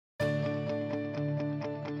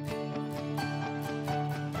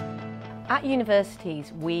At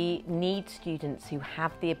universities, we need students who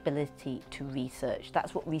have the ability to research.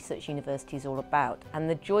 That's what Research University is all about. And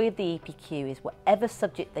the joy of the EPQ is whatever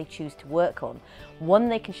subject they choose to work on, one,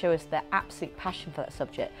 they can show us their absolute passion for that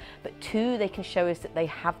subject, but two, they can show us that they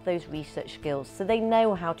have those research skills, so they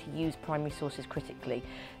know how to use primary sources critically.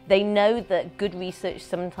 They know that good research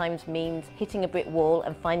sometimes means hitting a brick wall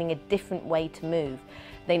and finding a different way to move.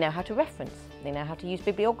 They know how to reference, they know how to use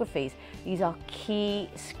bibliographies. These are key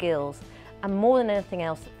skills. And more than anything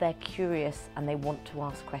else, they're curious and they want to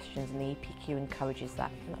ask questions, and the EPQ encourages that,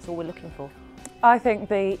 and that's all we're looking for. I think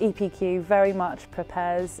the EPQ very much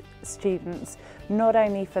prepares students not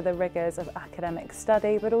only for the rigours of academic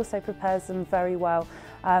study, but also prepares them very well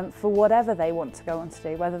for whatever they want to go on to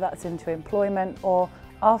do, whether that's into employment or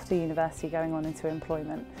after university going on into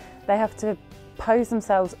employment. They have to pose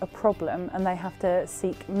themselves a problem and they have to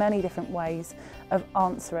seek many different ways of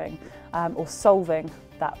answering or solving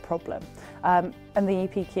that problem. And the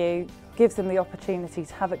EPQ gives them the opportunity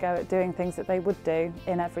to have a go at doing things that they would do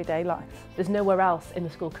in everyday life. There's nowhere else in the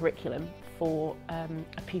school curriculum for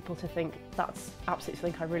a pupil to think that's absolutely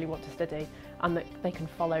something I really want to study, and that they can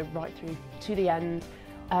follow right through to the end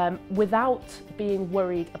without being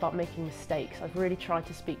worried about making mistakes. I've really tried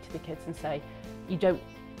to speak to the kids and say, you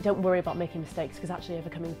don't worry about making mistakes, because actually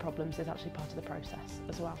overcoming problems is actually part of the process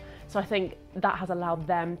as well. So I think that has allowed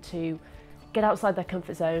them to get outside their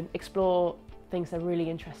comfort zone, explore things they're really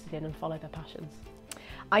interested in and follow their passions.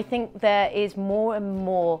 I think there is more and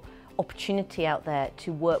more opportunity out there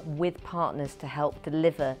to work with partners to help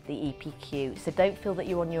deliver the EPQ, so don't feel that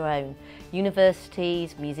you're on your own.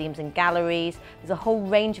 Universities, museums and galleries, there's a whole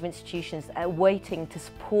range of institutions that are waiting to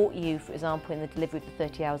support you, for example, in the delivery of the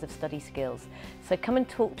 30 hours of study skills. So come and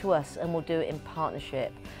talk to us and we'll do it in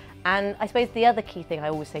partnership. And I suppose the other key thing I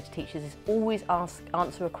always say to teachers is always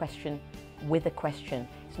answer a question with a question.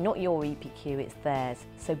 It's not your EPQ, it's theirs.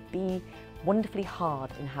 So be wonderfully hard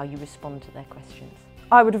in how you respond to their questions.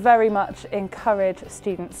 I would very much encourage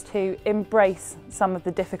students to embrace some of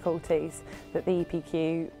the difficulties that the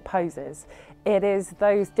EPQ poses. It is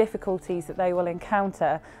those difficulties that they will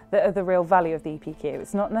encounter that are the real value of the EPQ.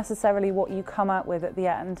 It's not necessarily what you come out with at the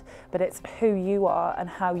end, but it's who you are and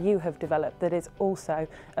how you have developed that is also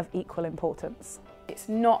of equal importance. It's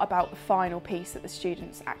not about the final piece that the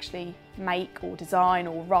students actually make or design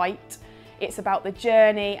or write. It's about the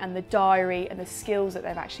journey and the diary and the skills that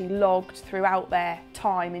they've actually logged throughout their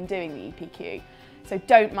time in doing the EPQ. So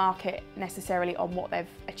don't mark it necessarily on what they've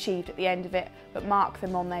achieved at the end of it, but mark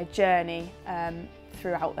them on their journey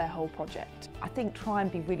throughout their whole project. I think try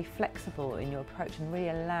and be really flexible in your approach and really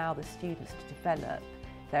allow the students to develop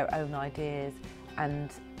their own ideas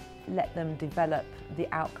and let them develop the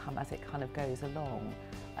outcome as it kind of goes along.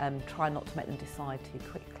 Try not to make them decide too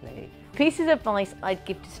quickly. Pieces of advice I'd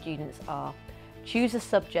give to students are: choose a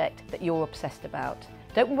subject that you're obsessed about.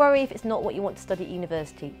 Don't worry if it's not what you want to study at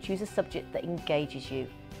university. Choose a subject that engages you,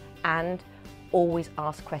 and always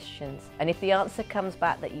ask questions. And if the answer comes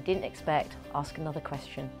back that you didn't expect, ask another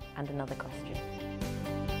question and another question.